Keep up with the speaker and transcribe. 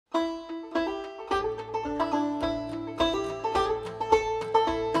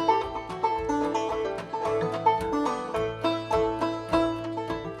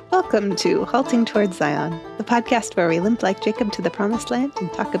Welcome to Halting Towards Zion, the podcast where we limp like Jacob to the promised land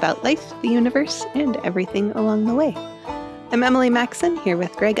and talk about life, the universe, and everything along the way. I'm Emily Maxon, here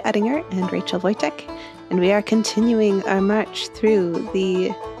with Greg Uttinger and Rachel Wojtek, and we are continuing our march through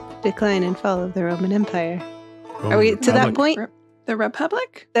the decline and fall of the Roman Empire. Are we to that point? The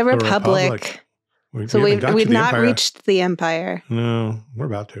Republic? The Republic. So we've not reached the Empire. No, we're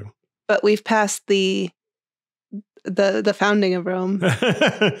about to. But we've passed the founding of Rome.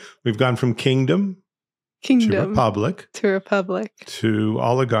 We've gone from kingdom to republic to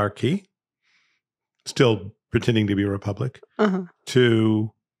oligarchy, still pretending to be a republic,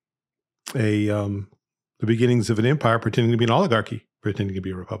 to the beginnings of an empire pretending to be an oligarchy, pretending to be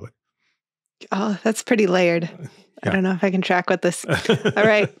a republic. Oh, that's pretty layered. Yeah. I don't know if I can track with this. All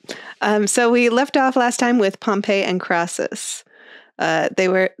right. So we left off last time with Pompey and Crassus.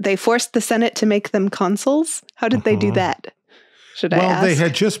 They forced the Senate to make them consuls. How did they do that? Should I ask? Well, they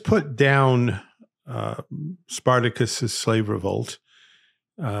had just put down Spartacus's slave revolt.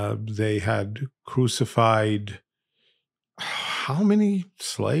 They had crucified, how many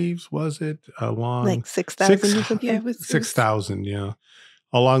slaves was it? Like 6,000. Yeah, 6,000, yeah.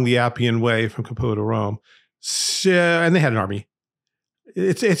 Along the Appian Way from Capua to Rome. So, and they had an army.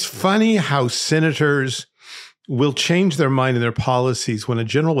 It's funny how senators will change their mind and their policies when a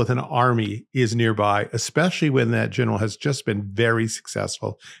general with an army is nearby, especially when that general has just been very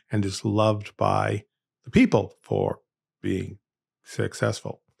successful and is loved by the people for being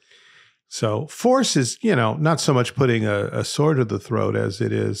successful. So force is, not so much putting a sword to the throat as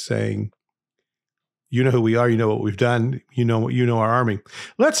it is saying, you know who we are, you know what we've done, you know our army.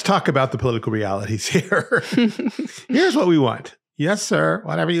 Let's talk about the political realities here. Here's what we want. Yes, sir.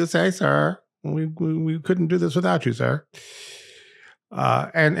 Whatever you say, sir. We couldn't do this without you, sir.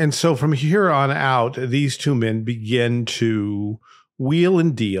 And so from here on out, these two men begin to wheel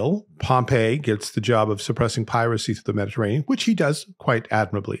and deal. Pompey gets the job of suppressing piracy through the Mediterranean, which he does quite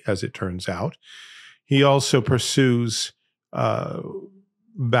admirably, as it turns out. He also pursues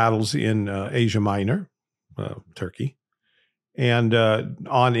battles in Asia Minor, Turkey, and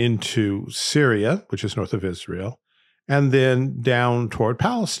on into Syria, which is north of Israel, and then down toward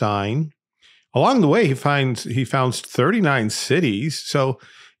Palestine. Along the way, he founds 39 cities. So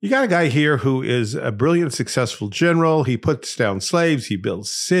you got a guy here who is a brilliant, successful general. He puts down slaves. He builds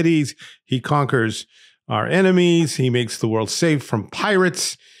cities. He conquers our enemies. He makes the world safe from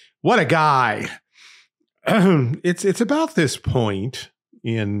pirates. What a guy. It's about this point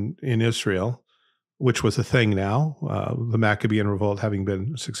in Israel, which was a thing now, the Maccabean revolt having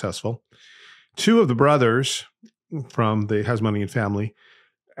been successful. Two of the brothers from the Hasmonean family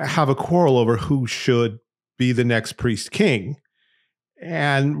have a quarrel over who should be the next priest king.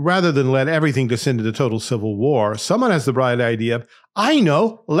 And rather than let everything descend into total civil war, someone has the bright idea, I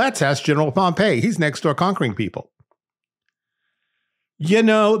know, let's ask General Pompey. He's next door conquering people.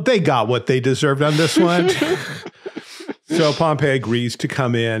 They got what they deserved on this one. So Pompey agrees to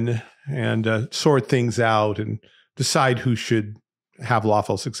come in and sort things out and decide who should have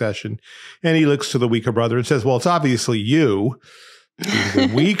lawful succession. And he looks to the weaker brother and says, well, it's obviously you. He's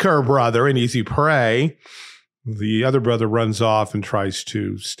the weaker brother, and easy prey. The other brother runs off and tries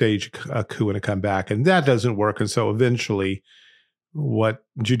to stage a coup and a comeback, and that doesn't work. And so eventually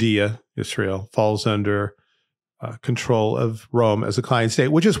Judea, Israel, falls under control of Rome as a client state,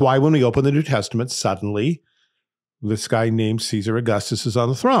 which is why when we open the New Testament, suddenly this guy named Caesar Augustus is on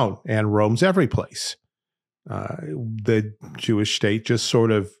the throne, and Rome's every place. The Jewish state just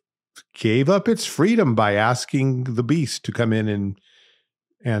sort of gave up its freedom by asking the beast to come in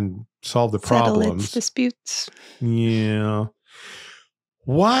and solve the problems. Settle its disputes. Yeah.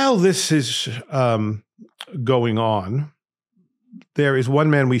 While this is going on, there is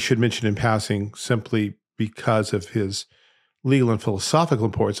one man we should mention in passing simply because of his legal and philosophical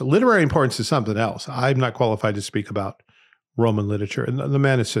importance. Literary importance is something else. I'm not qualified to speak about Roman literature. And the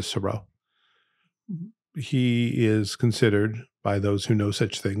man is Cicero. He is considered, by those who know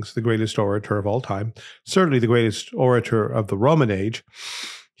such things, the greatest orator of all time, certainly the greatest orator of the Roman age.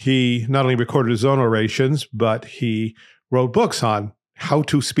 He not only recorded his own orations, but he wrote books on how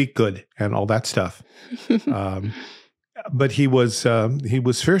to speak good and all that stuff. But he was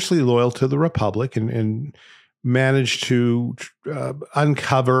fiercely loyal to the Republic and managed to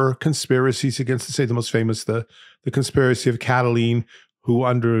uncover conspiracies against, say, the most famous, the conspiracy of Catiline, who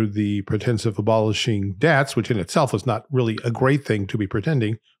under the pretense of abolishing debts, which in itself was not really a great thing to be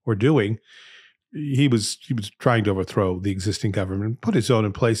pretending or doing, he was trying to overthrow the existing government and put his own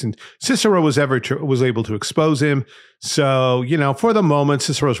in place. And Cicero was able to expose him. So, for the moment,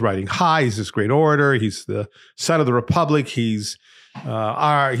 Cicero's riding high. He's this great orator. He's the son of the Republic. He's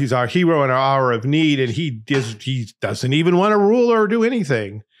He's our hero in our hour of need, and he doesn't even want to rule or do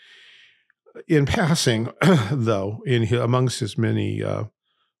anything. In passing, though, amongst his many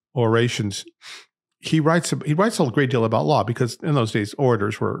orations, he writes a great deal about law, because in those days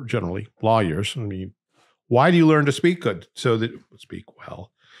orators were generally lawyers. I mean, why do you learn to speak good? So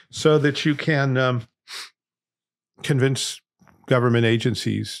that you can convince government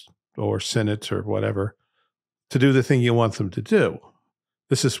agencies or senates or whatever to do the thing you want them to do.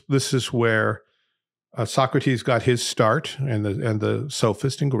 This is where Socrates got his start, and the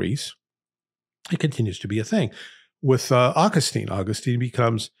sophist in Greece. It continues to be a thing. With Augustine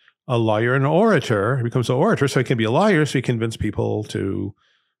becomes a lawyer and an orator. He becomes an orator, so he can be a lawyer, so he convinces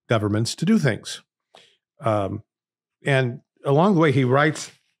governments to do things. And along the way, he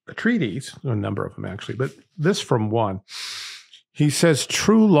writes a treatise, a number of them actually, but this from one. He says,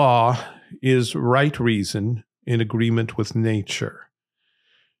 true law is right reason in agreement with nature.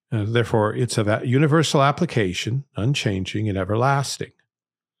 Therefore, it's of universal application, unchanging and everlasting.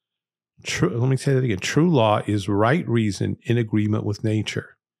 Let me say that again. True law is right reason in agreement with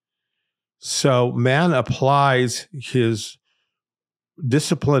nature. So man applies his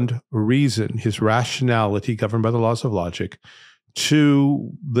disciplined reason, his rationality governed by the laws of logic,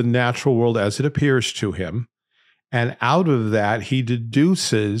 to the natural world as it appears to him. And out of that, he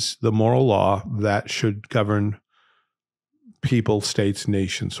deduces the moral law that should govern people, states,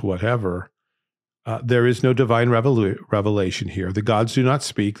 nations, whatever. There is no divine revelation here. The gods do not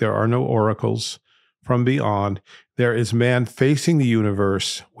speak. There are no oracles from beyond. There is man facing the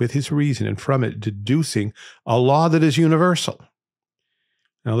universe with his reason, and from it deducing a law that is universal.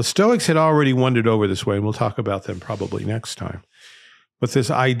 Now, the Stoics had already wandered over this way, and we'll talk about them probably next time. But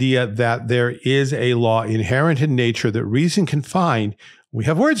this idea that there is a law inherent in nature that reason can find, we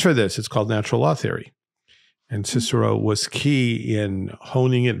have words for this. It's called natural law theory. And Cicero was key in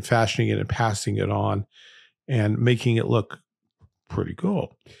honing it and fashioning it and passing it on and making it look pretty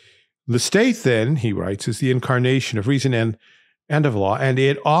cool. The state, then, he writes, is the incarnation of reason and of law, and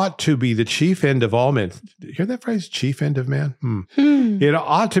it ought to be the chief end of all men. Hear that phrase, chief end of man? It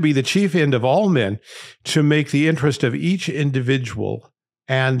ought to be the chief end of all men to make the interest of each individual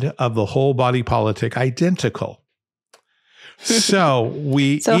and of the whole body politic identical. So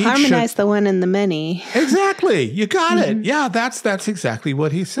harmonize the one and the many. Exactly. You got it. Yeah, that's exactly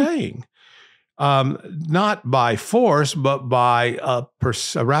what he's saying. Not by force, but by a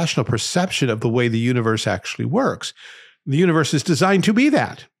rational perception of the way the universe actually works. The universe is designed to be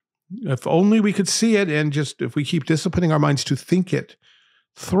that. If only we could see it, and just if we keep disciplining our minds to think it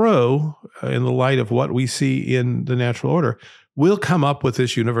through in the light of what we see in the natural order, we'll come up with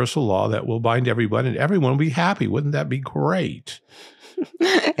this universal law that will bind everyone, and everyone will be happy. Wouldn't that be great?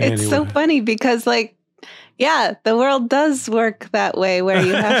 It's so funny because, the world does work that way, where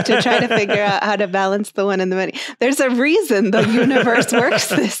you have to try to figure out how to balance the one and the many. There's a reason the universe works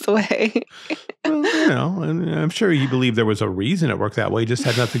this way. Well, and I'm sure he believed there was a reason it worked that way. It just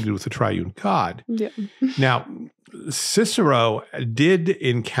had nothing to do with the triune God. Yeah. Now, Cicero did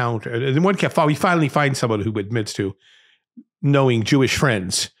encounter, and we finally find someone who admits to knowing Jewish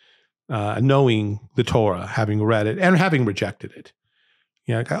friends, knowing the Torah, having read it, and having rejected it.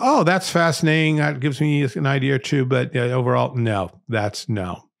 Oh, that's fascinating. That gives me an idea or two, but overall, no.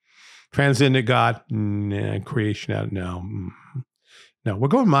 Transcendent God, nah. Creation, no. No, we're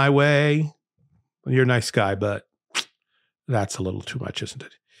going my way. You're a nice guy, but that's a little too much, isn't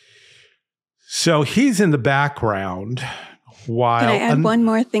it? So he's in the background. While Can I add one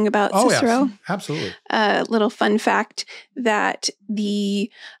more thing about Cicero? Yes, absolutely. A little fun fact that the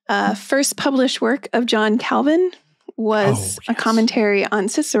first published work of John Calvin was a commentary on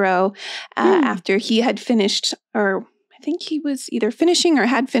Cicero after he had finished, or I think he was either finishing or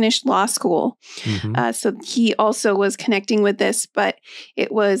had finished law school. Mm-hmm. So he also was connecting with this, but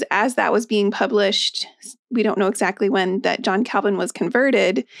it was as that was being published, we don't know exactly when, that John Calvin was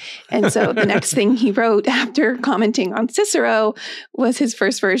converted. And so the next thing he wrote after commenting on Cicero was his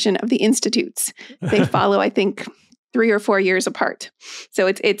first version of the Institutes. They follow, I think, 3 or 4 years apart. So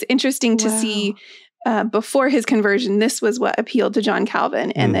it's interesting to see before his conversion, this was what appealed to John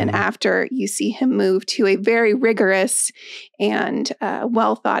Calvin. And then after, you see him move to a very rigorous and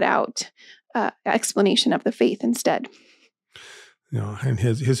well thought out explanation of the faith instead. And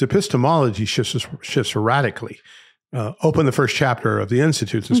his epistemology shifts radically. Open the first chapter of the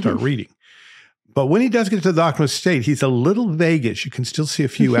Institutes and start reading. But when he does get to the doctrine of state, he's a little vaguish. You can still see a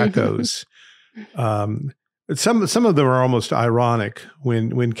few echoes. Some of them are almost ironic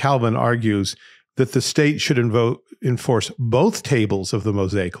when Calvin argues that the state should enforce both tables of the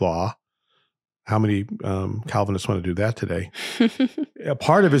Mosaic Law, How many Calvinists want to do that today? A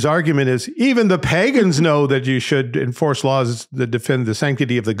part of his argument is even the pagans know that you should enforce laws that defend the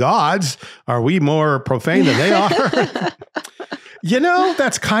sanctity of the gods. Are we more profane than they are?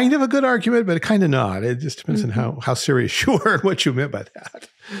 That's kind of a good argument, but kind of not. It just depends on how serious you were and what you meant by that.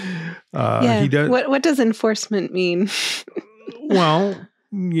 He does. What does enforcement mean? Well,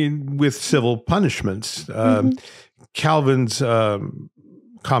 with civil punishments. Calvin's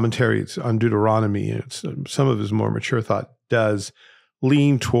commentaries on Deuteronomy, some of his more mature thought does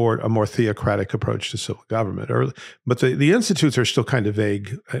lean toward a more theocratic approach to civil government. But the institutes are still kind of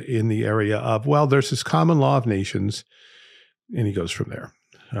vague in the area of, well, there's this common law of nations, and he goes from there.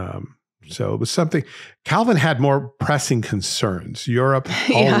 So it was something. Calvin had more pressing concerns. Europe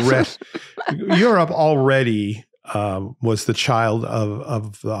already was the child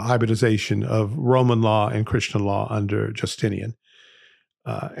of the hybridization of Roman law and Christian law under Justinian.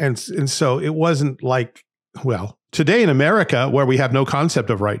 And so it wasn't like, well, today in America, where we have no concept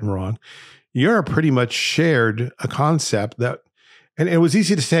of right and wrong, Europe pretty much shared a concept that, and it was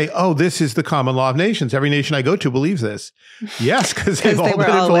easy to say, oh, this is the common law of nations. Every nation I go to believes this. Yes, because they were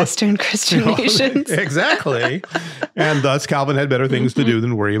all Western Christian nations. Exactly. And thus Calvin had better things to do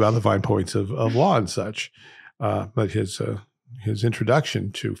than worry about the fine points of law and such. But his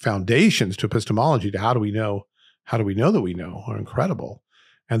introduction to foundations, to epistemology, to how do we know that we know, are incredible.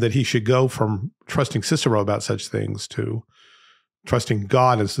 And that he should go from trusting Cicero about such things to trusting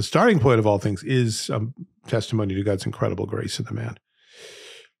God as the starting point of all things is a testimony to God's incredible grace in the man.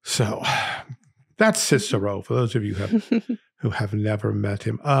 So that's Cicero, for those of you who have never met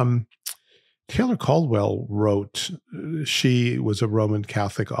him. Taylor Caldwell wrote, she was a Roman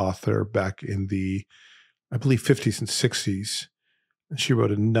Catholic author back in the, I believe, 50s and 60s. And she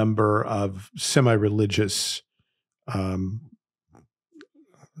wrote a number of semi-religious,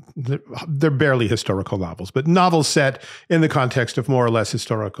 they're barely historical novels, but novels set in the context of more or less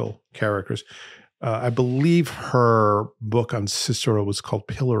historical characters. I believe her book on Cicero was called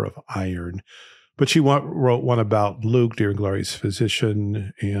Pillar of Iron, but she wrote one about Luke, Dear and Glorious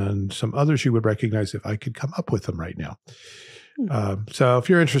Physician, and some others you would recognize if I could come up with them right now. So if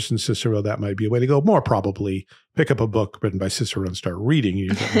you're interested in Cicero, that might be a way to go. More probably pick up a book written by Cicero and start reading.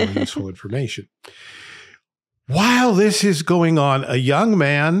 You get more useful information. While this is going on, a young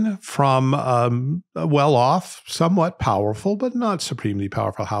man from a well-off, somewhat powerful, but not supremely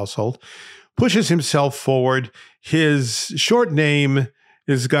powerful household pushes himself forward. His short name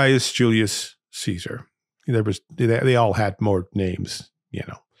is Gaius Julius Caesar. They all had more names,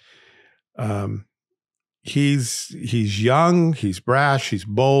 He's young, he's brash, he's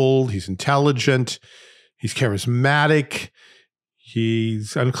bold, he's intelligent, he's charismatic,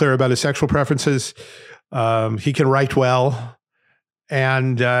 he's unclear about his sexual preferences. He can write well,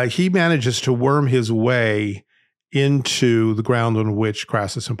 and he manages to worm his way into the ground on which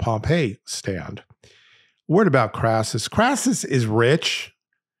Crassus and Pompey stand. Word about Crassus. Crassus is rich.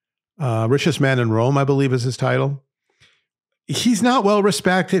 Richest man in Rome, I believe, is his title. He's not well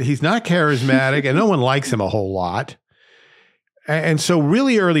respected. He's not charismatic, and no one likes him a whole lot. And so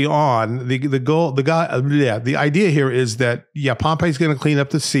really early on, the idea here is that, Pompey's going to clean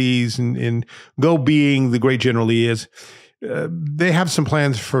up the seas and go being the great general he is. They have some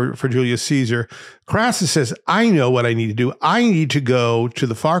plans for Julius Caesar. Crassus says, I know what I need to do. I need to go to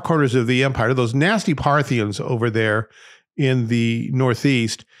the far corners of the empire, to those nasty Parthians over there in the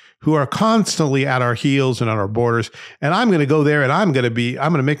northeast, who are constantly at our heels and on our borders. And I'm going to go there and I'm going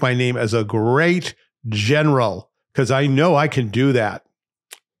to make my name as a great general, because I know I can do that.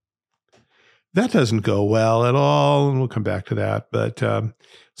 That doesn't go well at all, and we'll come back to that. But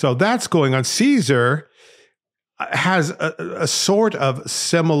so that's going on. Caesar has a sort of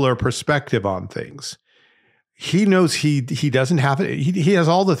similar perspective on things. He knows he doesn't have it. He has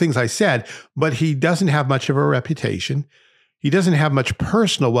all the things I said, but he doesn't have much of a reputation. He doesn't have much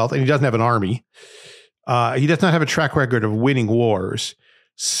personal wealth, and he doesn't have an army. He does not have a track record of winning wars.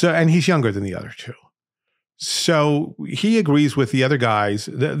 And he's younger than the other two. So he agrees with the other guys.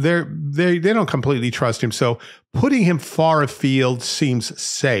 They don't completely trust him. So putting him far afield seems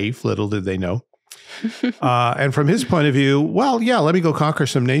safe. Little did they know. And from his point of view, well, let me go conquer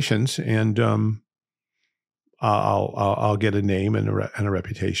some nations, and I'll get a name and a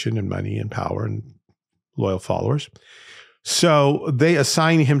reputation and money and power and loyal followers. So they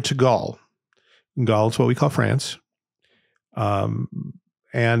assign him to Gaul. Gaul is what we call France. And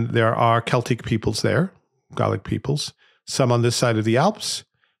there are Celtic peoples there, Gallic peoples, some on this side of the Alps,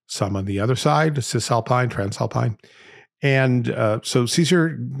 some on the other side, Cisalpine, Transalpine. And so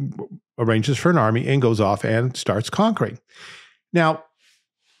Caesar arranges for an army and goes off and starts conquering. Now,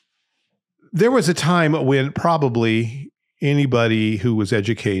 There was a time when probably anybody who was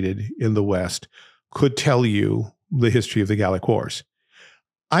educated in the West could tell you the history of the Gallic Wars.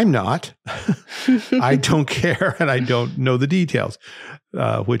 I'm not. I don't care, and I don't know the details,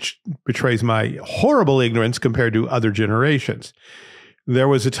 which betrays my horrible ignorance compared to other generations. There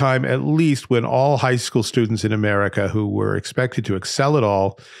was a time, at least, when all high school students in America who were expected to excel at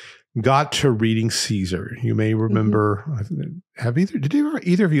all got to reading Caesar. You may remember. Did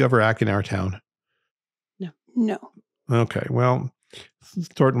either of you ever act in our town? No. Okay. Well,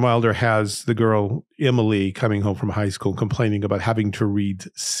 Thornton Wilder has the girl Emily coming home from high school complaining about having to read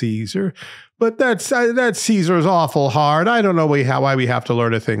Caesar, but that Caesar is awful hard. I don't know why we have to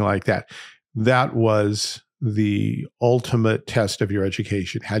learn a thing like that. That was the ultimate test of your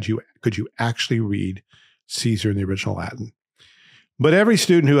education. Could you actually read Caesar in the original Latin? But every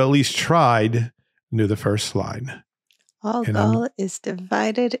student who at least tried knew the first line. All Gaul is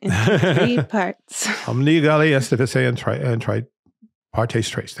divided into 3 parts. Omnia Gallia est and partes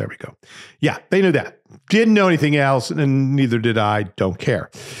tres. There we go. Yeah, they knew that. Didn't know anything else, and neither did I. Don't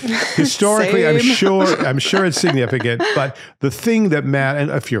care. Historically, I'm sure it's significant. But the thing that matters,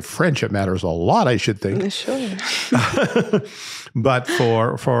 and if you're French, it matters a lot, I should think. Sure. But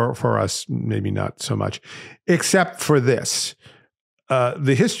for us, maybe not so much. Except for this,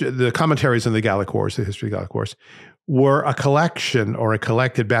 the commentaries on the Gallic Wars, the history of the Gallic Wars, were a collection or a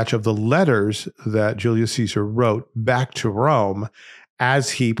collected batch of the letters that Julius Caesar wrote back to Rome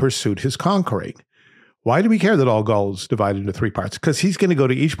as he pursued his conquering. Why do we care that all Gaul is divided into 3 parts? Because he's going to go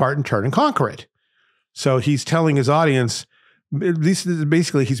to each part in turn and conquer it. So he's telling his audience,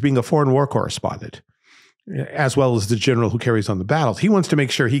 basically he's being a foreign war correspondent, as well as the general who carries on the battles. He wants to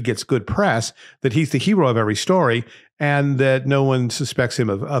make sure he gets good press, that he's the hero of every story, and that no one suspects him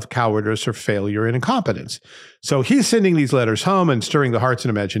of cowardice or failure and incompetence. So he's sending these letters home and stirring the hearts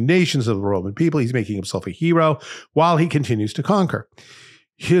and imaginations of the Roman people. He's making himself a hero while he continues to conquer.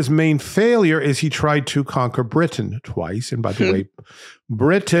 His main failure is he tried to conquer Britain twice. And by the way,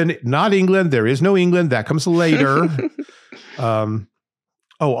 Britain, not England. There is no England. That comes later.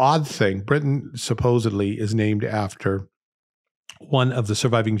 Odd thing. Britain supposedly is named after one of the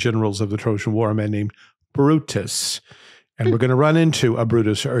surviving generals of the Trojan War, a man named Brutus. And we're going to run into a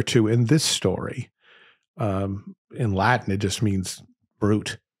Brutus or two in this story. In Latin, it just means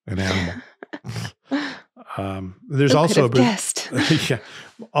brute, an animal. There's also a Brutus. Yeah.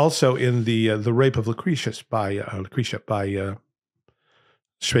 Also in the Rape of Lucretia by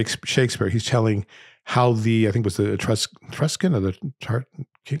Shakespeare, he's telling how I think it was the Etruscan or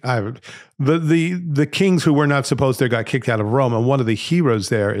the kings who were not supposed to got kicked out of Rome, and one of the heroes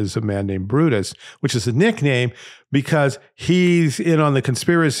there is a man named Brutus, which is a nickname because he's in on the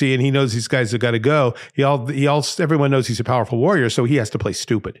conspiracy and he knows these guys have got to go. Everyone knows he's a powerful warrior, so he has to play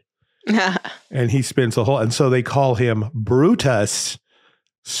stupid. And he spins the whole, and so they call him Brutus,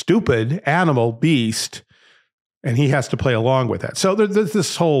 stupid animal beast. And he has to play along with that. So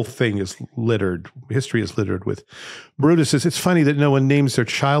this whole thing is littered. History is littered with Brutuses. It's funny that no one names their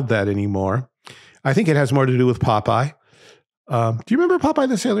child that anymore. I think it has more to do with Popeye. Do you remember Popeye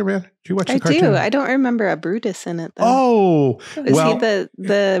the Sailor Man? Did you watch the cartoon? I do. I don't remember a Brutus in it, though. Oh. Is he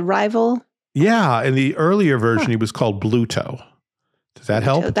the rival? Yeah. In the earlier version, he was called Bluto. Does that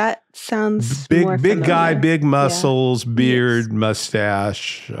help? That sounds more familiar. Big guy, big muscles, beard,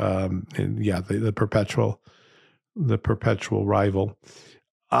 mustache. And the perpetual rival.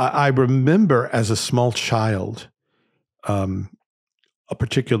 I remember as a small child, a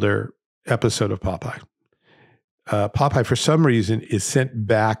particular episode of Popeye. Popeye, for some reason, is sent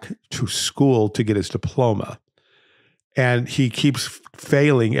back to school to get his diploma. And he keeps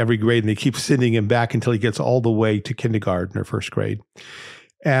failing every grade, and they keep sending him back until he gets all the way to kindergarten or first grade.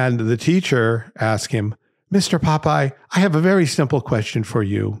 And the teacher asks him, "Mr. Popeye, I have a very simple question for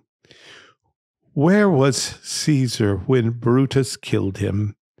you. Where was Caesar when Brutus killed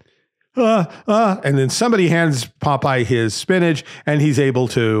him?" And then somebody hands Popeye his spinach, and he's able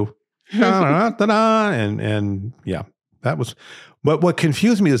to, and yeah, that was. But what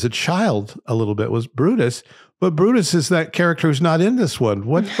confused me as a child a little bit was Brutus. But Brutus is that character who's not in this one.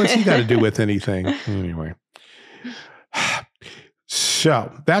 What's he got to do with anything? Anyway.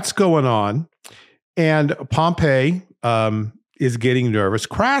 So that's going on. And Pompey is getting nervous.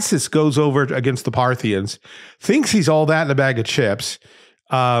 Crassus goes over against the Parthians, thinks he's all that in a bag of chips,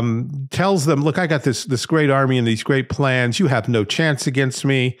 tells them, "Look, I got this great army and these great plans. You have no chance against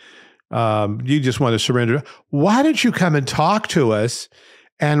me. You just want to surrender. Why don't you come and talk to us,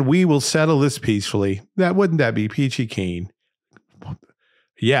 and we will settle this peacefully?" Wouldn't that be peachy keen?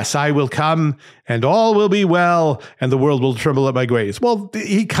 Yes, I will come, and all will be well, and the world will tremble at my grace. Well,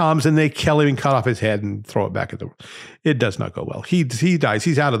 he comes, and they kill him and cut off his head and throw it back at the world. It does not go well. He dies.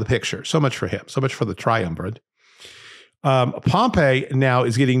 He's out of the picture. So much for him. So much for the triumvirate. Pompey now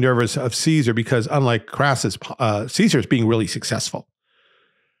is getting nervous of Caesar because, unlike Crassus, Caesar is being really successful.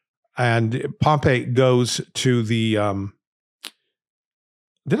 And Pompey goes to the...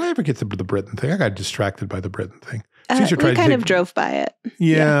 did I ever get the Britain thing? I got distracted by the Britain thing. Caesar we kind of drove by it.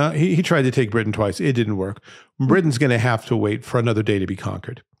 Yeah. He tried to take Britain twice. It didn't work. Britain's going to have to wait for another day to be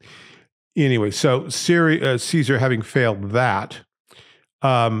conquered. Anyway, so Caesar, having failed that,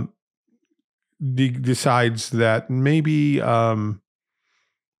 decides that maybe going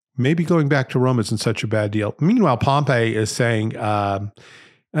back to Rome isn't such a bad deal. Meanwhile, Pompey is saying, I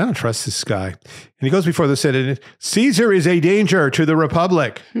don't trust this guy. And he goes before the Senate, Caesar is a danger to the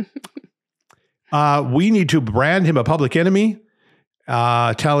Republic. We need to brand him a public enemy,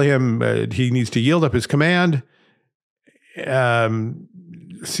 tell him he needs to yield up his command.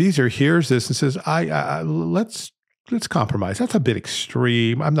 Caesar hears this and says, let's compromise. That's a bit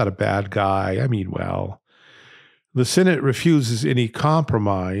extreme. I'm not a bad guy. I mean well. The Senate refuses any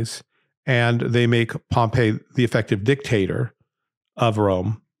compromise, and they make Pompey the effective dictator of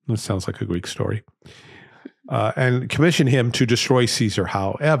Rome. This sounds like a Greek story. And commission him to destroy Caesar,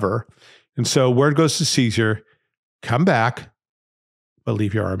 however. And so word goes to Caesar, come back, but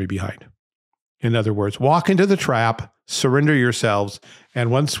leave your army behind. In other words, walk into the trap, surrender yourselves, and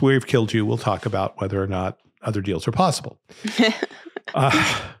once we've killed you, we'll talk about whether or not other deals are possible.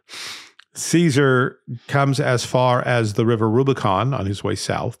 Caesar comes as far as the river Rubicon on his way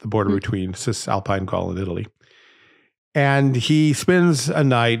south, the border between Cisalpine Gaul and Italy. And he spends a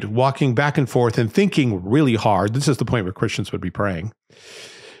night walking back and forth and thinking really hard. This is the point where Christians would be praying.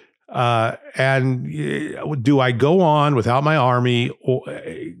 And do I go on without my army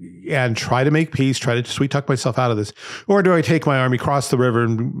and try to make peace, try to sweet talk myself out of this? Or do I take my army, cross the river,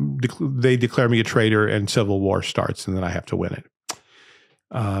 and they declare me a traitor and civil war starts, and then I have to win it?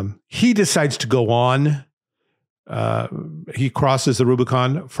 He decides to go on. He crosses the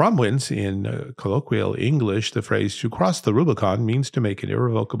Rubicon, from whence in colloquial English, the phrase to cross the Rubicon means to make an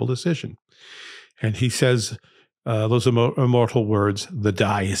irrevocable decision. And he says those immortal words, the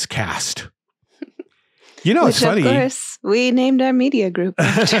die is cast. You know, it's funny. Of course, we named our media group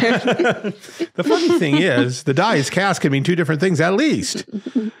after. The funny thing is, the die is cast can mean two different things at least.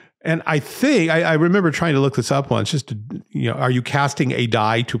 And I think, I remember trying to look this up once, just to, are you casting a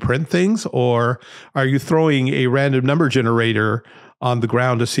die to print things, or are you throwing a random number generator on the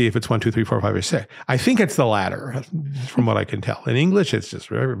ground to see if it's 1, 2, 3, 4, 5, or 6? I think it's the latter, from what I can tell. In English, it's just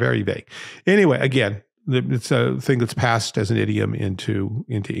very, very vague. Anyway, again, it's a thing that's passed as an idiom into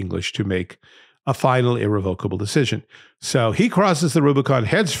English to make a final irrevocable decision. So he crosses the Rubicon,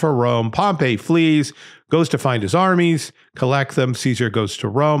 heads for Rome. Pompey flees, goes to find his armies, collect them. Caesar goes to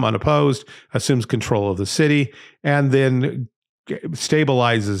Rome unopposed, assumes control of the city, and then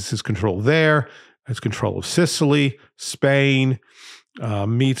stabilizes his control there, his control of Sicily, Spain,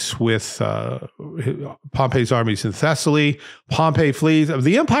 meets with Pompey's armies in Thessaly. Pompey flees.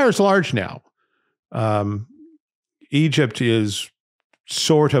 The empire's large now. Egypt is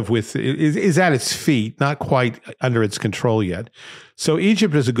sort of is at its feet, not quite under its control yet. So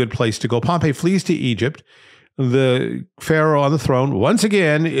Egypt is a good place to go. Pompey flees to Egypt. The pharaoh on the throne, once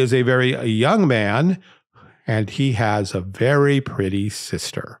again, is a very young man, and he has a very pretty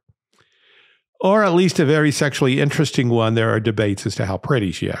sister. Or at least a very sexually interesting one. There are debates as to how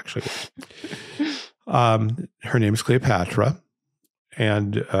pretty she actually is. Her name is Cleopatra.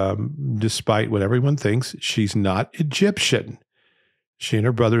 And despite what everyone thinks, she's not Egyptian. She and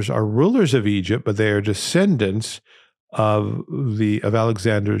her brothers are rulers of Egypt, but they are descendants of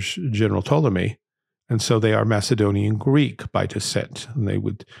Alexander's general Ptolemy. And so they are Macedonian Greek by descent.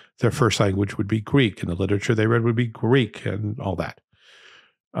 And their first language would be Greek, and the literature they read would be Greek and all that.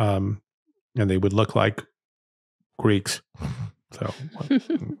 And they would look like Greeks. So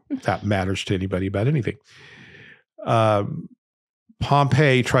that matters to anybody about anything.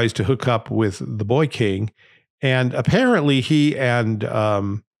 Pompey tries to hook up with the boy king, and apparently he and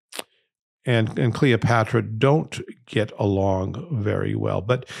Cleopatra don't get along very well.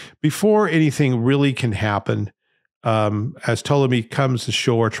 But before anything really can happen, as Ptolemy comes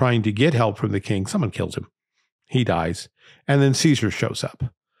ashore trying to get help from the king, someone kills him. He dies. And then Caesar shows up.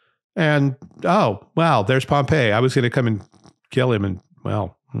 And, oh, wow, there's Pompey. I was going to come and kill him. And,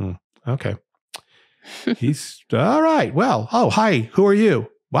 well, okay. He's, all right, well, oh, hi, who are you?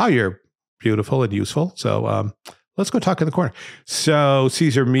 Wow, you're beautiful and useful. So let's go talk in the corner. So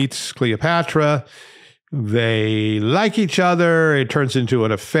Caesar meets Cleopatra. They like each other. It turns into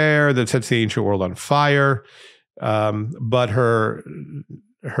an affair that sets the ancient world on fire. But her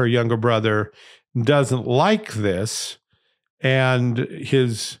younger brother doesn't like this, and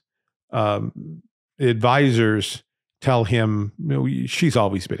his advisors tell him, she's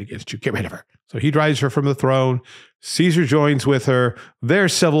always been against you. Get rid of her. So he drives her from the throne. Caesar joins with her.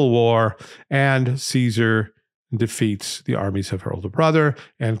 There's civil war, and Caesar defeats the armies of her older brother,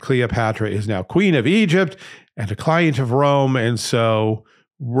 and Cleopatra is now queen of Egypt and a client of Rome, and so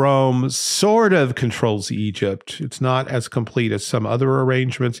Rome sort of controls Egypt. It's not as complete as some other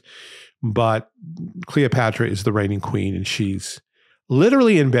arrangements, but Cleopatra is the reigning queen, and she's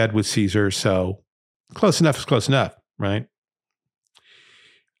literally in bed with Caesar, so close enough is close enough, right?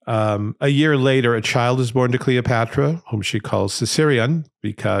 A year later, a child is born to Cleopatra, whom she calls Caesarion,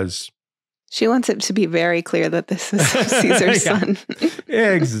 because she wants it to be very clear that this is Caesar's son.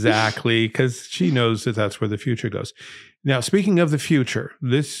 Exactly, because she knows that that's where the future goes. Now, speaking of the future,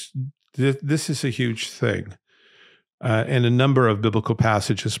 this is a huge thing, and a number of biblical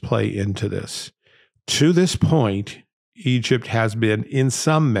passages play into this. To this point, Egypt has been, in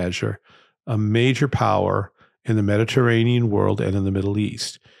some measure, a major power in the Mediterranean world and in the Middle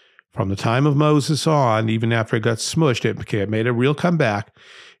East. From the time of Moses on, even after it got smushed, it made a real comeback.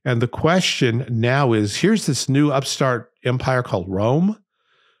 And the question now is, here's this new upstart empire called Rome,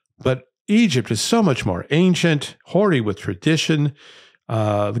 but Egypt is so much more ancient, hoary with tradition.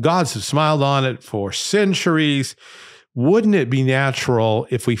 The gods have smiled on it for centuries. Wouldn't it be natural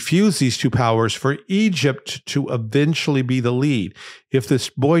if we fuse these two powers for Egypt to eventually be the lead? If this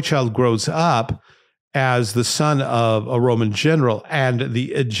boy child grows up as the son of a Roman general and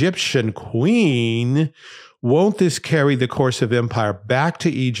the Egyptian queen, won't this carry the course of empire back to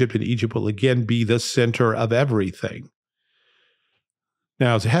Egypt, and Egypt will again be the center of everything?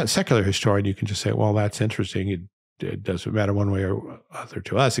 Now, as a secular historian, you can just say, well, that's interesting. It doesn't matter one way or other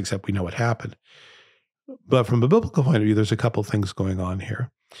to us, except we know what happened. But from a biblical point of view, there's a couple things going on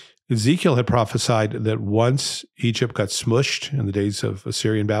here. Ezekiel had prophesied that once Egypt got smushed in the days of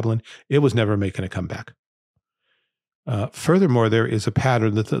Assyrian Babylon, it was never making a comeback. Furthermore, there is a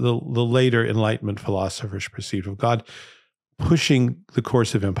pattern that the later Enlightenment philosophers perceived of God pushing the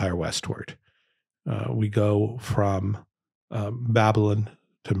course of empire westward. We go from Babylon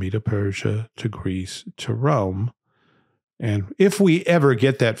to Medo-Persia to Greece to Rome. And if we ever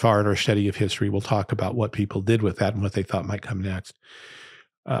get that far in our study of history, we'll talk about what people did with that and what they thought might come next.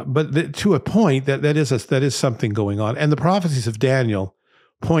 But to a point, that is something going on. And the prophecies of Daniel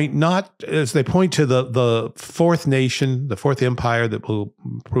point to the fourth nation, the fourth empire that will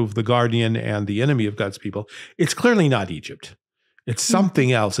prove the guardian and the enemy of God's people. It's clearly not Egypt. It's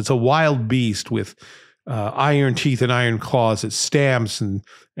something else. It's a wild beast with iron teeth and iron claws. It stamps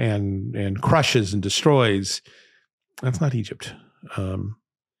and crushes and destroys. That's not Egypt.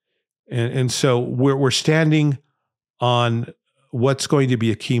 And so we're standing on what's going to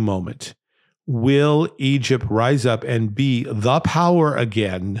be a key moment. Will Egypt rise up and be the power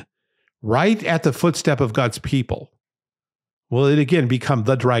again, right at the footstep of God's people? Will it again become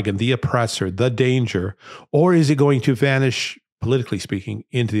the dragon, the oppressor, the danger, or is it going to vanish, politically speaking,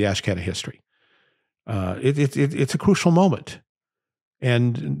 into the ash can of history? It's a crucial moment.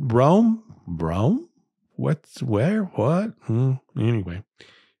 And Rome? What's where? What? Anyway.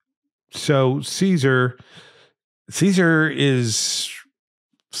 So Caesar is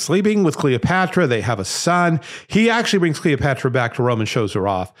sleeping with Cleopatra. They have a son. He actually brings Cleopatra back to Rome and shows her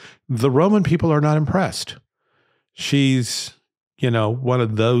off. The Roman people are not impressed. She's, one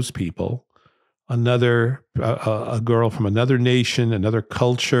of those people. A girl from another nation, another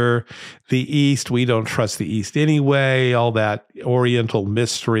culture. The East, we don't trust the East anyway. All that Oriental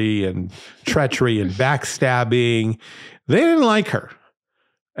mystery and treachery and backstabbing. They didn't like her.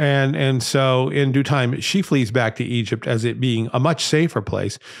 And so in due time, she flees back to Egypt as it being a much safer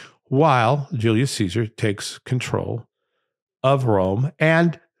place, while Julius Caesar takes control of Rome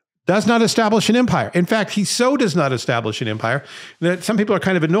and does not establish an empire. In fact, he so does not establish an empire that some people are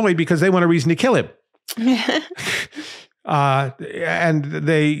kind of annoyed because they want a reason to kill him. And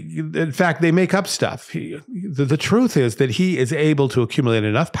in fact, they make up stuff. The truth is that he is able to accumulate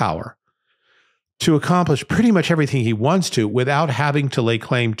enough power to accomplish pretty much everything he wants to without having to lay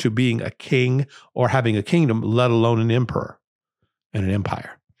claim to being a king or having a kingdom, let alone an emperor and an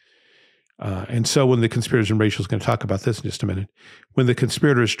empire. And so when the conspirators, and Rachel's going to talk about this in just a minute, when the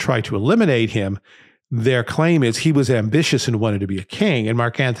conspirators try to eliminate him, their claim is he was ambitious and wanted to be a king. And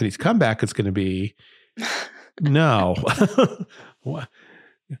Mark Antony's comeback is going to be, no.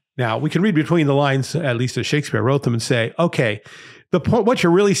 Now, we can read between the lines, at least as Shakespeare wrote them, and say, okay, the point, what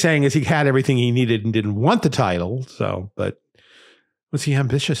you're really saying is he had everything he needed and didn't want the title. So, but was he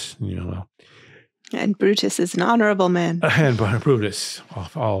ambitious? Well. And Brutus is an honorable man. And Brutus,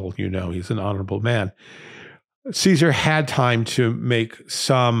 all you know, he's an honorable man. Caesar had time to make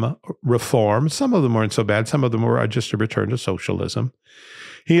some reforms. Some of them weren't so bad. Some of them were just a return to socialism.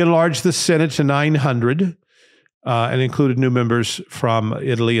 He enlarged the Senate to 900 and included new members from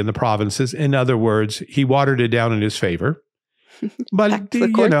Italy and the provinces. In other words, he watered it down in his favor. But,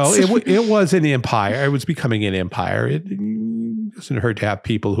 it was an empire. It was becoming an empire. It doesn't hurt to have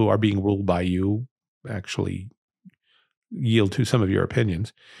people who are being ruled by you actually yield to some of your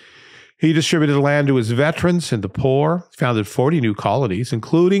opinions. He distributed land to his veterans and the poor, founded 40 new colonies,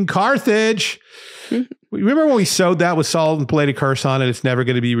 including Carthage. Remember when we sowed that with salt and played a curse on it? It's never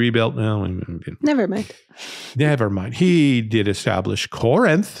going to be rebuilt. No, never mind. Never mind. He did establish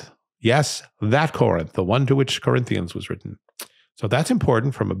Corinth. Yes, that Corinth, the one to which Corinthians was written. So that's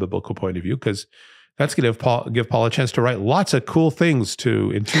important from a biblical point of view, because that's going to give Paul a chance to write lots of cool things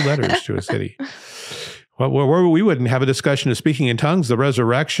in 2 letters to a city. Where we wouldn't have a discussion of speaking in tongues, the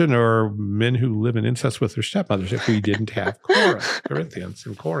resurrection, or men who live in incest with their stepmothers if we didn't have Corinthians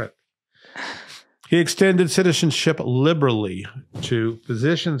in Corinth. He extended citizenship liberally to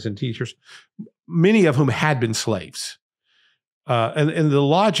physicians and teachers, many of whom had been slaves. And the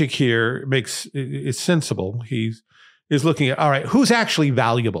logic here is sensible. He is looking at, all right, who's actually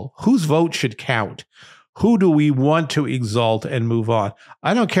valuable? Whose vote should count? Who do we want to exalt and move on?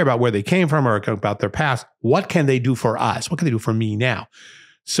 I don't care about where they came from or about their past. What can they do for us? What can they do for me now?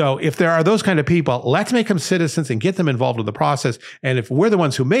 So if there are those kind of people, let's make them citizens and get them involved in the process. And if we're the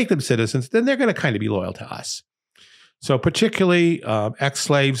ones who make them citizens, then they're going to kind of be loyal to us. So particularly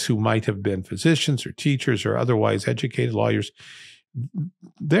ex-slaves who might have been physicians or teachers or otherwise educated lawyers,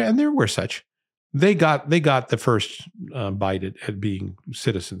 there were such. They got the first bite at being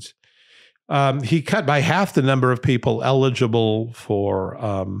citizens. He cut by half the number of people eligible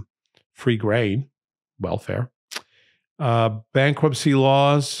for free grain, welfare, bankruptcy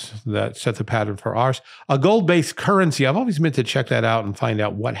laws that set the pattern for ours, a gold-based currency. I've always meant to check that out and find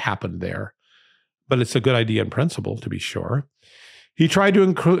out what happened there, but it's a good idea in principle, to be sure. He tried to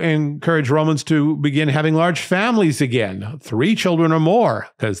encourage Romans to begin having large families again, 3 children or more,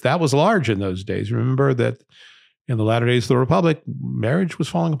 because that was large in those days. Remember that in the latter days of the Republic, marriage was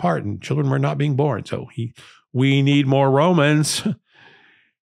falling apart and children were not being born. So we need more Romans.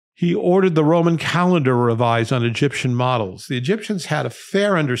 He ordered the Roman calendar revised on Egyptian models. The Egyptians had a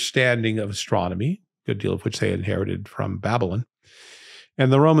fair understanding of astronomy, a good deal of which they inherited from Babylon.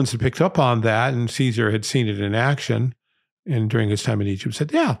 And the Romans had picked up on that, and Caesar had seen it in action. And during his time in Egypt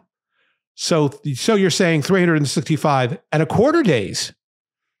said, yeah, so you're saying 365 and a quarter days.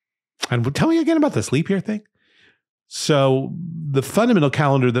 And tell me again about this leap year thing. So the fundamental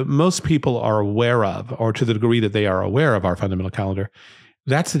calendar that most people are aware of, or to the degree that they are aware of our fundamental calendar,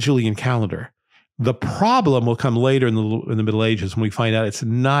 that's the Julian calendar. The problem will come later in the Middle Ages when we find out it's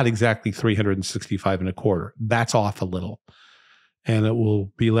not exactly 365 and a quarter. That's off a little. And it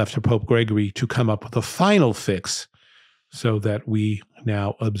will be left to Pope Gregory to come up with a final fix so that we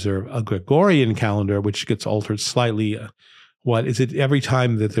now observe a Gregorian calendar, which gets altered slightly. What is it? Every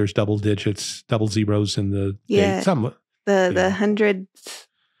time that there's double digits, double zeros in the date? The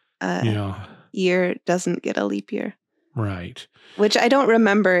 100th year doesn't get a leap year. Right. Which I don't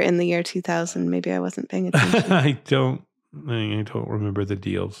remember in the year 2000. Maybe I wasn't paying attention. I don't remember the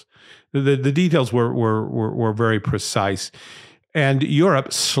deals. The details were very precise. And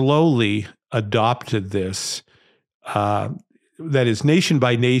Europe slowly adopted this, that is nation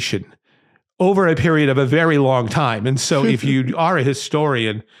by nation, over a period of a very long time. And so if you are a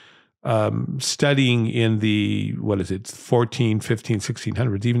historian studying in the, 14, 15,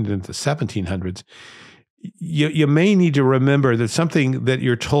 1600s, even into the 1700s, you may need to remember that something that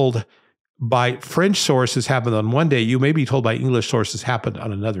you're told by French sources happened on one day, you may be told by English sources happened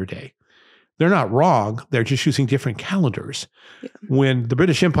on another day. They're not wrong. They're just using different calendars. Yeah. When the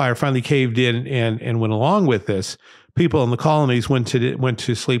British Empire finally caved in and went along with this, people in the colonies went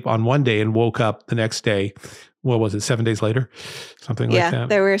to sleep on one day and woke up the next day. What was it, 7 days later? Something like that. Yeah,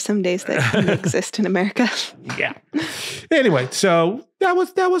 there were some days that didn't exist in America. Yeah. Anyway, so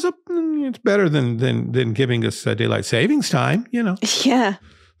it's better than giving us daylight savings time, Yeah.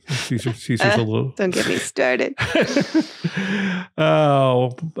 Caesar's a little. Don't get me started. I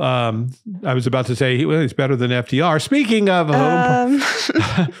was about to say he's better than FDR. Speaking of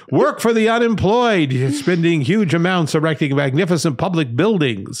work for the unemployed, spending huge amounts erecting magnificent public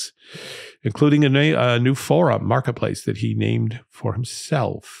buildings, including a new forum marketplace that he named for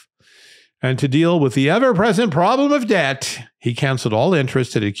himself. And to deal with the ever-present problem of debt, he canceled all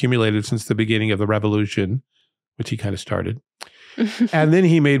interest that had accumulated since the beginning of the revolution, which he kind of started. And then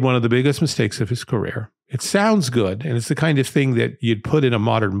he made one of the biggest mistakes of his career. It sounds good, and it's the kind of thing that you'd put in a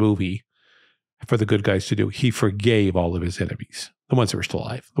modern movie for the good guys to do. He forgave all of his enemies, the ones that were still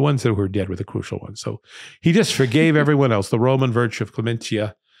alive. The ones that were dead were the crucial ones. So he just forgave everyone else, the Roman virtue of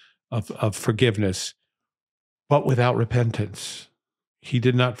clementia, of forgiveness, but without repentance. He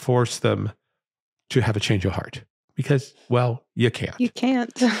did not force them to have a change of heart because, well, you can't. You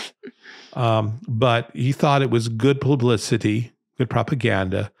can't. But he thought it was good publicity, good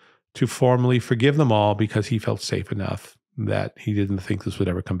propaganda to formally forgive them all because he felt safe enough that he didn't think this would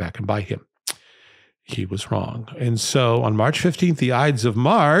ever come back and bite him. He was wrong. And so on March 15th, the Ides of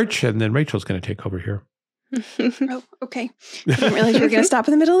March, and then Rachel's going to take over here. Oh, okay. I didn't realize you were going to stop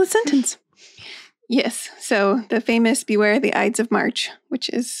in the middle of the sentence. Yes. So the famous Beware the Ides of March, which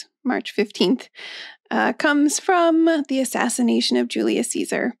is March 15th, comes from the assassination of Julius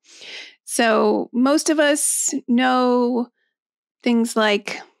Caesar. So most of us know things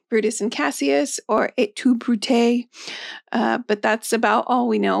like Brutus and Cassius or Et tu, Brute, but that's about all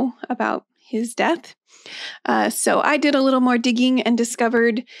we know about his death. So I did a little more digging and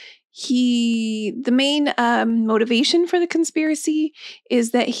discovered the main motivation for the conspiracy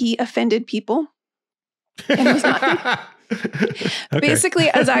is that he offended people. And was not. Okay. Basically,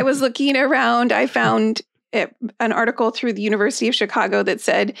 as I was looking around, I found an article through the University of Chicago that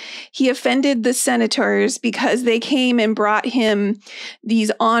said he offended the senators because they came and brought him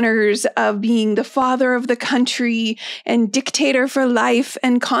these honors of being the father of the country and dictator for life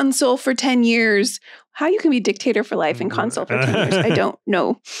and consul for 10 years. How you can be dictator for life and consul for 10 years, I don't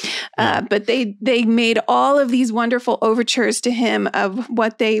know. But they made all of these wonderful overtures to him of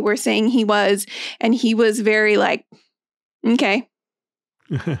what they were saying he was. And he was very like, okay,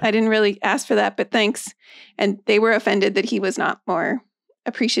 I didn't really ask for that, but thanks. And they were offended that he was not more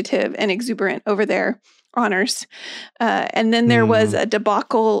appreciative and exuberant over their honors. And then there was a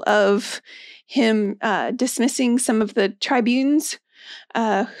debacle of him dismissing some of the tribunes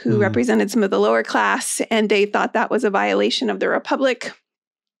who represented some of the lower class, and they thought that was a violation of the Republic.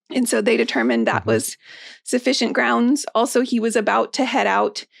 And so they determined that was sufficient grounds. Also, he was about to head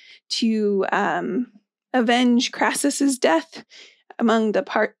out to avenge Crassus's death among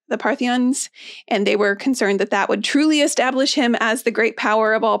the Parthians, and they were concerned that that would truly establish him as the great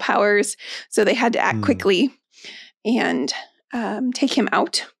power of all powers. So they had to act quickly and take him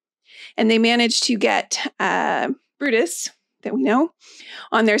out. And they managed to get Brutus, that we know,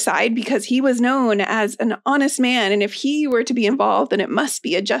 on their side because he was known as an honest man. And if he were to be involved, then it must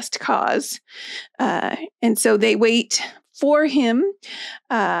be a just cause. And so they wait for him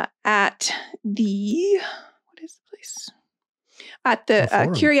at the, what is the place? At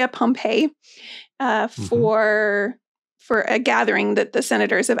the Curia Pompei for a gathering that the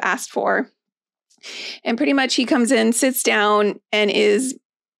senators have asked for. And pretty much he comes in, sits down, and is,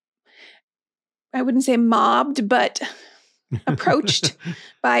 I wouldn't say mobbed, but approached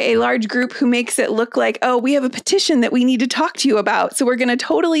by a large group who makes it look like, oh, we have a petition that we need to talk to you about. So we're going to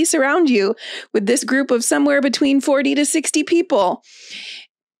totally surround you with this group of somewhere between 40 to 60 people.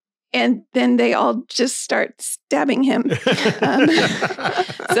 And then they all just start stabbing him. So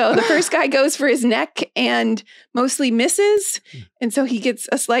the first guy goes for his neck and mostly misses. And so he gets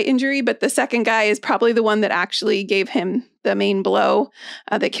a slight injury. But the second guy is probably the one that actually gave him the main blow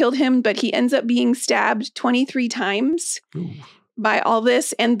that killed him. But he ends up being stabbed 23 times by all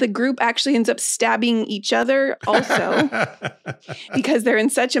this. And the group actually ends up stabbing each other also because they're in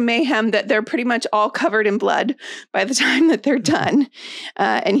such a mayhem that they're pretty much all covered in blood by the time that they're done.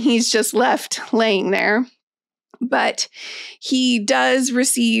 And he's just left laying there. But he does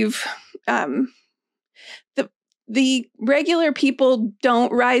receive the regular people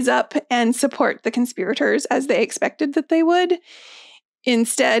don't rise up and support the conspirators as they expected that they would.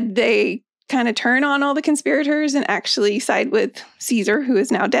 Instead, they kind of turn on all the conspirators and actually side with Caesar, who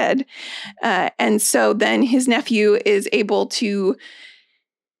is now dead. And so then his nephew is able to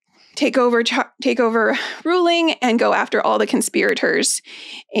take over ruling and go after all the conspirators.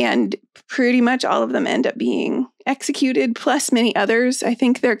 And pretty much all of them end up being executed, plus many others. I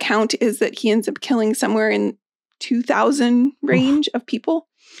think their count is that he ends up killing somewhere in 2,000 range of people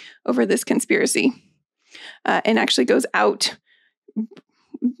over this conspiracy, and actually goes out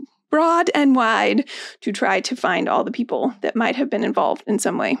broad and wide to try to find all the people that might have been involved in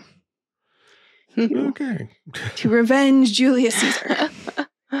some way. Okay. To revenge Julius Caesar.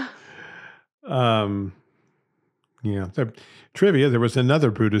 Yeah. Trivia, there was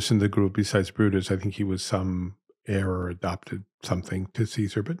another Brutus in the group besides Brutus. I think he was some heir or adopted something to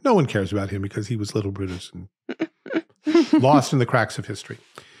Caesar, but no one cares about him because he was little Brutus and lost in the cracks of history.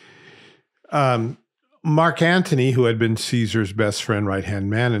 Mark Antony, who had been Caesar's best friend, right-hand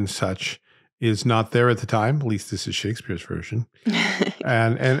man and such, is not there at the time. At least this is Shakespeare's version.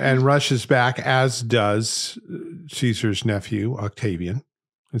 and rushes back, as does Caesar's nephew, Octavian,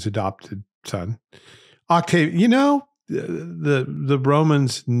 his adopted son. Octavian, you know, the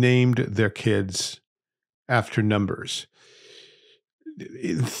Romans named their kids after numbers.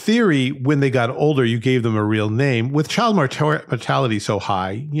 In theory, when they got older, you gave them a real name. With child mortality so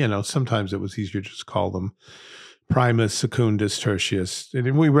high, you know, sometimes it was easier to just call them Primus, Secundus, Tertius.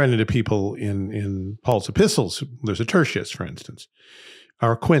 And we run into people in Paul's epistles. There's a Tertius, for instance,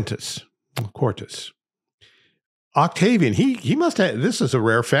 or Quintus, Quartus. Octavian, he must have, this is a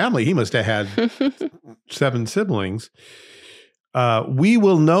rare family. He must have had 7 siblings. We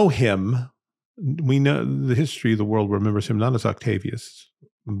will know him. We know the history of the world remembers him not as Octavius,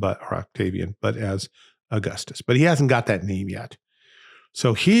 or Octavian, but as Augustus. But he hasn't got that name yet.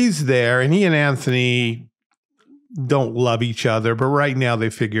 So he's there, and he and Antony don't love each other, but right now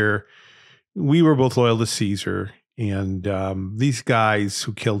they figure we were both loyal to Caesar, and these guys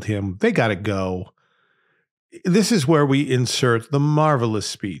who killed him, they got to go. This is where we insert the marvelous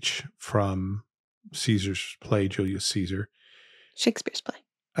speech from Caesar's play, Julius Caesar. Shakespeare's play.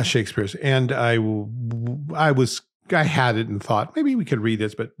 Shakespeare's. And I had it and thought, maybe we could read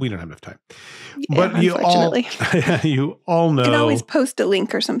this, but we don't have enough time. Yeah, but you all know. You can always post a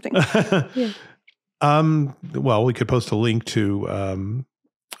link or something. Yeah. Well, we could post a link to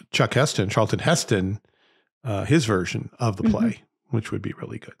Chuck Heston, Charlton Heston, his version of the play, which would be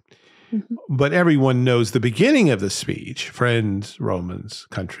really good. But everyone knows the beginning of the speech. Friends, Romans,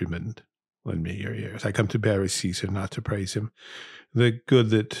 countrymen, lend me your ears. I come to bury Caesar, not to praise him. The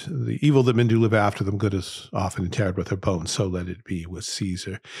evil that men do live after them, good is often interred with their bones, so let it be with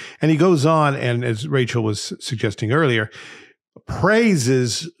Caesar. And he goes on, and as Rachel was suggesting earlier,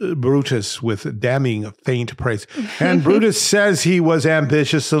 praises Brutus with damning faint praise. And Brutus says he was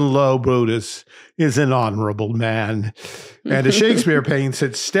ambitious and low. Brutus is an honorable man. And as Shakespeare paints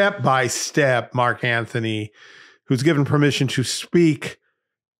it, step by step, Mark Antony, who's given permission to speak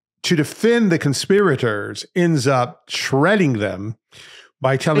to defend the conspirators, ends up shredding them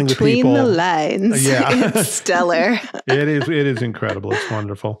by telling the people. Between the lines. Yeah. It's stellar. It is incredible. It's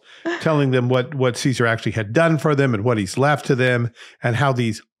wonderful. Telling them what Caesar actually had done for them and what he's left to them, and how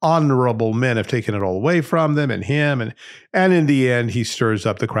these honorable men have taken it all away from them and him. And in the end, he stirs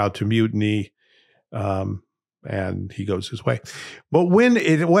up the crowd to mutiny, and he goes his way. But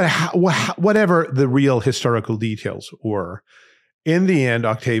whatever the real historical details were, in the end,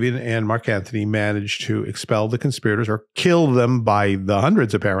 Octavian and Mark Antony managed to expel the conspirators, or kill them by the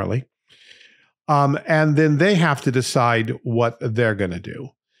hundreds, apparently. And then they have to decide what they're going to do.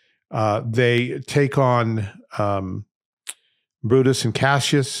 They take on Brutus and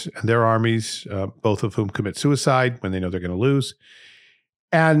Cassius and their armies, both of whom commit suicide when they know they're going to lose.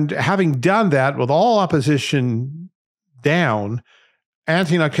 And having done that, with all opposition down,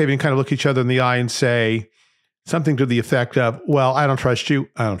 Antony and Octavian kind of look each other in the eye and say something to the effect of, well, I don't trust you.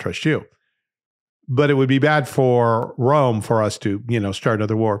 I don't trust you. But it would be bad for Rome for us to, start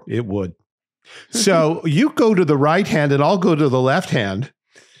another war. It would. So you go to the right hand and I'll go to the left hand.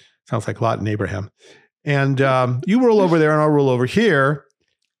 Sounds like Lot and Abraham. And you roll over there and I'll roll over here.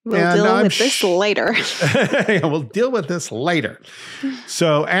 We'll deal with this later. We'll deal with this later.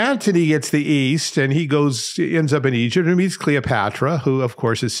 So Antony gets the east, and he ends up in Egypt and meets Cleopatra, who, of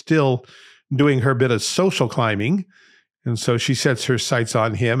course, is still doing her bit of social climbing. And so she sets her sights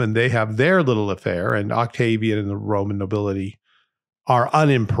on him, and they have their little affair, and Octavian and the Roman nobility are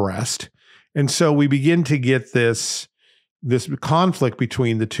unimpressed. And so we begin to get this conflict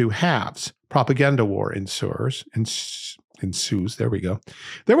between the two halves. Propaganda war ensues. There we go.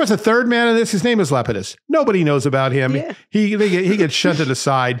 There was a third man in this. His name is Lepidus. Nobody knows about him. Yeah. He gets shunted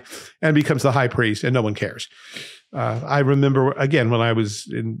aside and becomes the high priest, and no one cares. I remember, again, when I was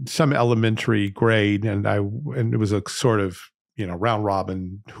in some elementary grade, and it was a sort of, round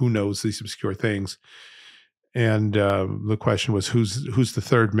robin, who knows these obscure things. And the question was, who's the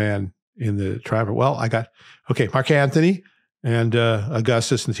third man in the triumvirate? Well, I got, Mark Antony and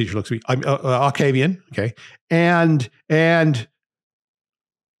Augustus, and the teacher looks at me. I'm Octavian, okay, and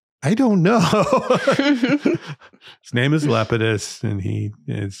I don't know. His name is Lepidus, and he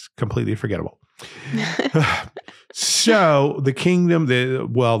is completely forgettable. So the kingdom,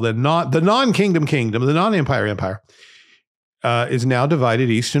 the non-kingdom kingdom, the non-empire empire, is now divided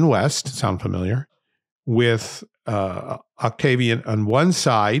east and west. Sound familiar? With Octavian on one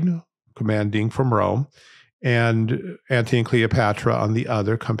side, commanding from Rome, and Antony and Cleopatra on the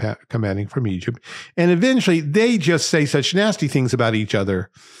other, commanding from Egypt. And eventually, they just say such nasty things about each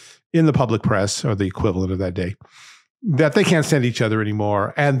other in the public press, or the equivalent of that day, that they can't stand each other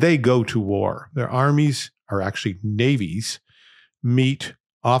anymore, and they go to war. Their armies, or actually navies, meet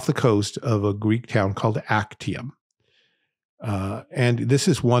off the coast of a Greek town called Actium. And this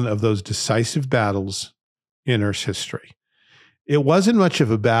is one of those decisive battles in Earth's history. It wasn't much of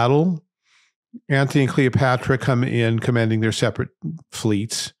a battle. Antony and Cleopatra come in commanding their separate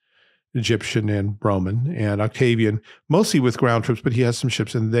fleets, Egyptian and Roman, and Octavian, mostly with ground troops, but he has some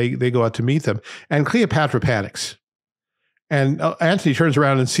ships, and they go out to meet them. And Cleopatra panics. And Antony turns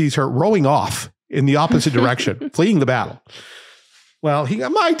around and sees her rowing off in the opposite direction, fleeing the battle. Well,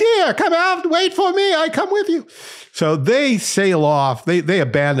 my dear, come out, wait for me, I come with you. So they sail off, they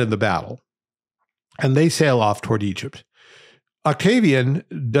abandon the battle, and they sail off toward Egypt. Octavian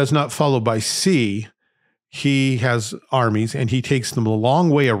does not follow by sea. He has armies, and he takes them a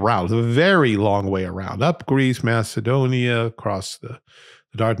long way around, a very long way around, up Greece, Macedonia, across the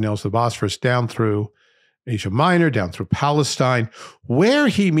Dardanelles, the Bosphorus, down through Asia Minor, down through Palestine, where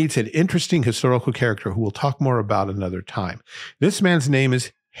he meets an interesting historical character who we'll talk more about another time. This man's name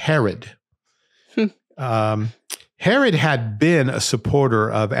is Herod. Herod had been a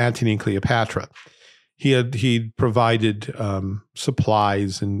supporter of Antony and Cleopatra. He provided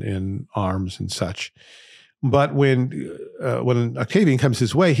supplies and arms and such. But when Octavian comes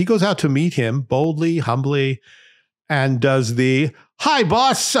his way, he goes out to meet him boldly, humbly, and does the, "Hi,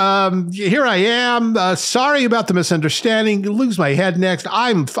 boss. Here I am. Sorry about the misunderstanding. Lose my head next.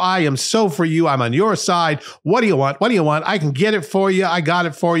 I am so for you. I'm on your side. What do you want? What do you want? I can get it for you. I got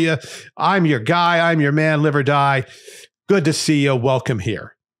it for you. I'm your guy. I'm your man. Live or die. Good to see you. Welcome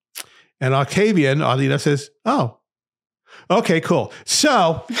here." And Octavian, oddly enough, says, "Oh, okay, cool."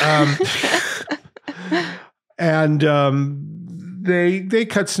 So, they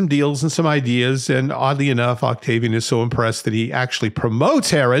cut some deals and some ideas, and oddly enough, Octavian is so impressed that he actually promotes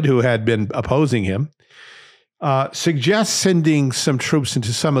Herod, who had been opposing him, suggests sending some troops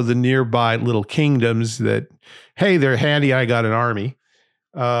into some of the nearby little kingdoms that, hey, they're handy, I got an army.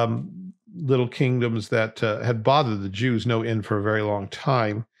 Little kingdoms that had bothered the Jews no end for a very long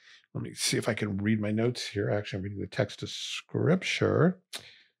time. Let me see if I can read my notes here. Actually, I'm reading the text of Scripture.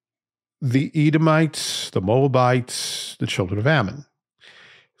 The Edomites, the Moabites, the children of Ammon.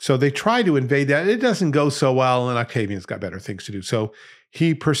 So they try to invade that. It doesn't go so well, and Octavian's got better things to do. So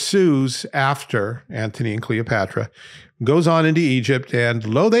he pursues after Antony and Cleopatra, goes on into Egypt, and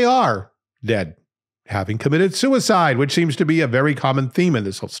lo, they are dead, having committed suicide, which seems to be a very common theme in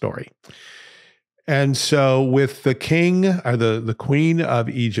this whole story. And so with the king, or the queen of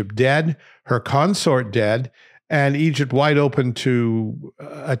Egypt dead, her consort dead, and Egypt wide open to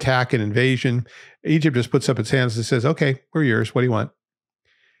attack and invasion, Egypt just puts up its hands and says, "Okay, we're yours. What do you want?"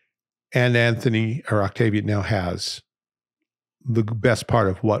 And Antony, or Octavian, now has the best part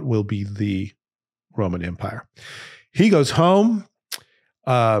of what will be the Roman Empire. He goes home,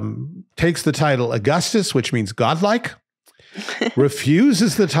 takes the title Augustus, which means godlike,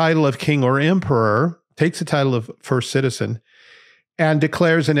 refuses the title of king or emperor, takes the title of first citizen, and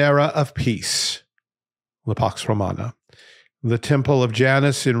declares an era of peace. La Pax Romana. The temple of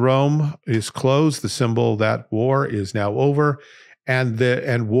Janus in Rome is closed. The symbol that war is now over,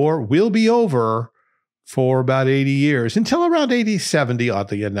 and war will be over for about 80 years, until around 80, 70,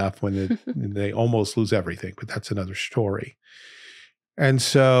 oddly enough, when they almost lose everything, but that's another story. And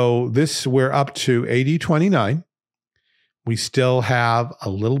so we're up to AD 29. We still have a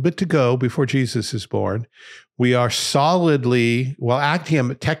little bit to go before Jesus is born. We are solidly,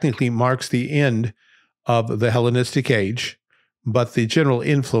 Actium technically marks the end of the Hellenistic age, but the general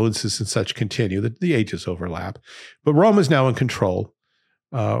influences and such continue. The ages overlap. But Rome is now in control.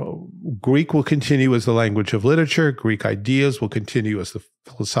 Greek will continue as the language of literature. Greek ideas will continue as the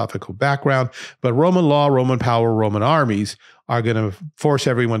philosophical background. But Roman law, Roman power, Roman armies are going to force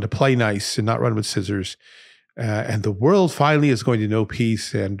everyone to play nice and not run with scissors. And the world finally is going to know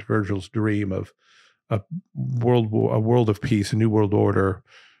peace, and Virgil's dream of a world of peace, a new world order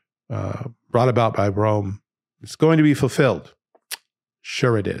brought about by Rome, it's going to be fulfilled.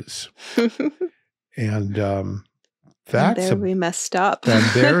 Sure it is. And we must stop. And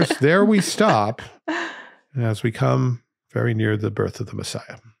there we stop as we come very near the birth of the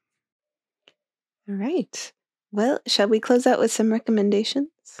Messiah. All right. Well, shall we close out with some recommendations?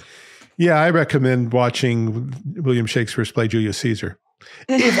 Yeah, I recommend watching William Shakespeare's play Julius Caesar.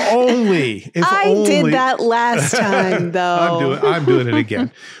 If only. I did that last time, though. I'm doing it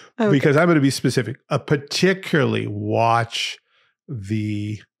again. Okay. Because I'm going to be specific. Particularly watch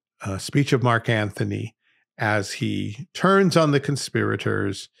the speech of Mark Antony as he turns on the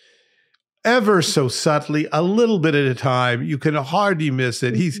conspirators ever so subtly, a little bit at a time. You can hardly miss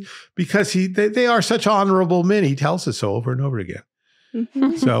it. They are such honorable men. He tells us so over and over again.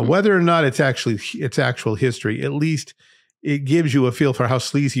 Mm-hmm. So whether or not it's actual history, at least it gives you a feel for how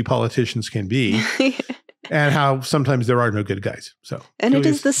sleazy politicians can be. And how sometimes there are no good guys. And it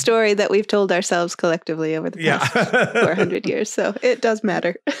is the story that we've told ourselves collectively over the past 400 years. So it does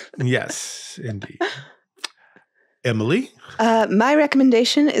matter. Yes, indeed. Emily? My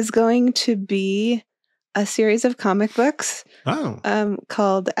recommendation is going to be a series of comic books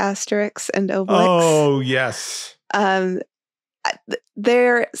called Asterix and Obelix. Oh, yes.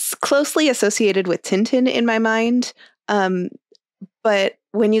 They're closely associated with Tintin in my mind. But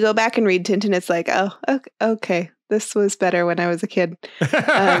when you go back and read Tintin, it's like, oh, okay, this was better when I was a kid.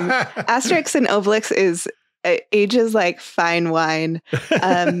 Asterix and Obelix ages like fine wine.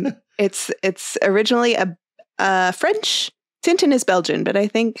 It's originally a French. Tintin is Belgian, but I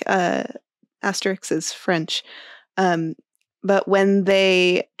think Asterix is French. But when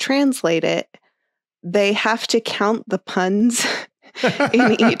they translate it, they have to count the puns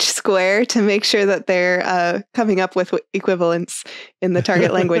in each square to make sure that they're coming up with equivalents in the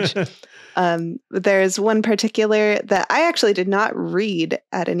target language. There's one particular that I actually did not read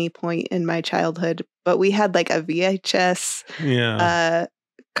at any point in my childhood, but we had like a VHS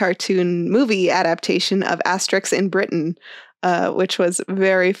cartoon movie adaptation of Asterix in Britain, which was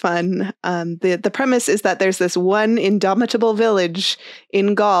very fun. The premise is that there's this one indomitable village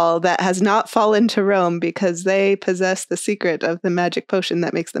in Gaul that has not fallen to Rome because they possess the secret of the magic potion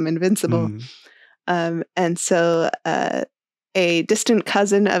that makes them invincible. And so a distant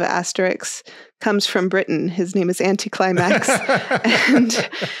cousin of Asterix comes from Britain. His name is Anticlimax. And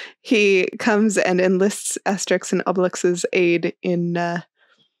he comes and enlists Asterix and Obelix's aid in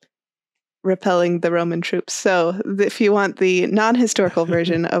repelling the Roman troops. So if you want the non-historical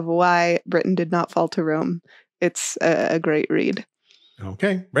version of why Britain did not fall to Rome, it's a great read.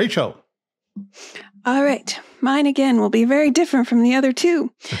 Okay. Rachel. All right. Mine again will be very different from the other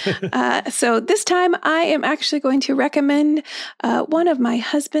two. So this time I am actually going to recommend one of my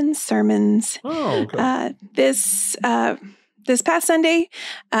husband's sermons. Oh, okay. This past Sunday,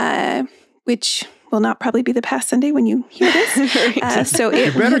 which will not probably be the past Sunday when you hear this. Right. So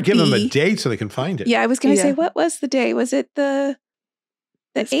you better give them a date so they can find it. Yeah, I was going to say, what was the day? Was it the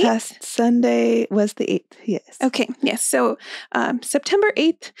This 8th? past Sunday was the 8th, yes. Okay, yes. So September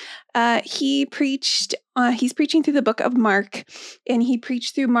 8th, he preached, he's preaching through the book of Mark, and he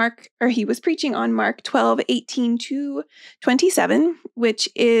preached through he was preaching on Mark 12:18 to 27, which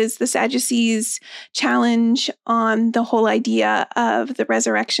is the Sadducees' challenge on the whole idea of the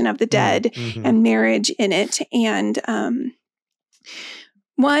resurrection of the dead and marriage in it. And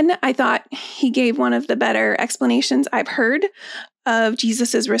I thought he gave one of the better explanations I've heard of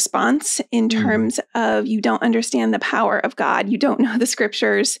Jesus's response in terms of you don't understand the power of God, you don't know the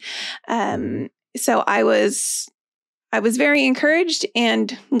scriptures. So I was very encouraged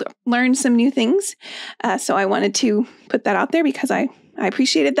and learned some new things. So I wanted to put that out there because I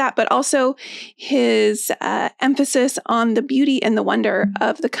appreciated that, but also his emphasis on the beauty and the wonder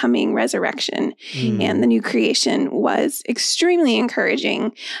of the coming resurrection and the new creation was extremely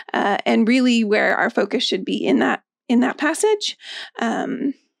encouraging, and really where our focus should be in that passage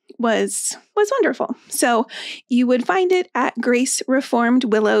was wonderful. So you would find it at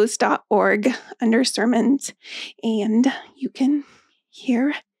gracereformedwillows.org under sermons, and you can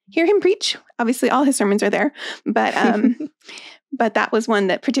hear him preach. Obviously, all his sermons are there, but but that was one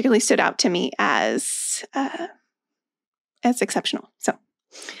that particularly stood out to me as exceptional. So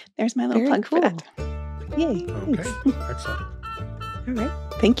there's my little plug for that. Yay. Okay, Thanks. excellent. All right.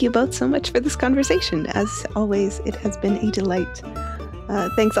 Thank you both so much for this conversation. As always, it has been a delight.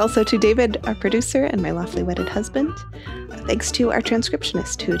 Thanks also to David, our producer, and my lawfully wedded husband. Thanks to our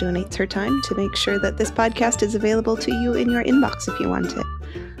transcriptionist who donates her time to make sure that this podcast is available to you in your inbox if you want it.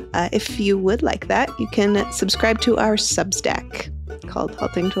 If you would like that, you can subscribe to our Substack called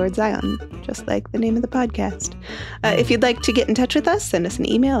Halting Towards Zion, just like the name of the podcast. If you'd like to get in touch with us, send us an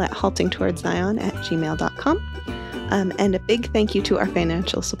email at haltingtowardszion@gmail.com. And a big thank you to our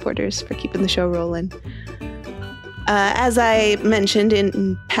financial supporters for keeping the show rolling. As I mentioned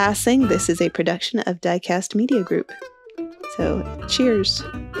in passing, this is a production of Diecast Media Group. So cheers.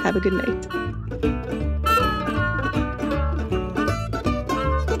 Have a good night. you.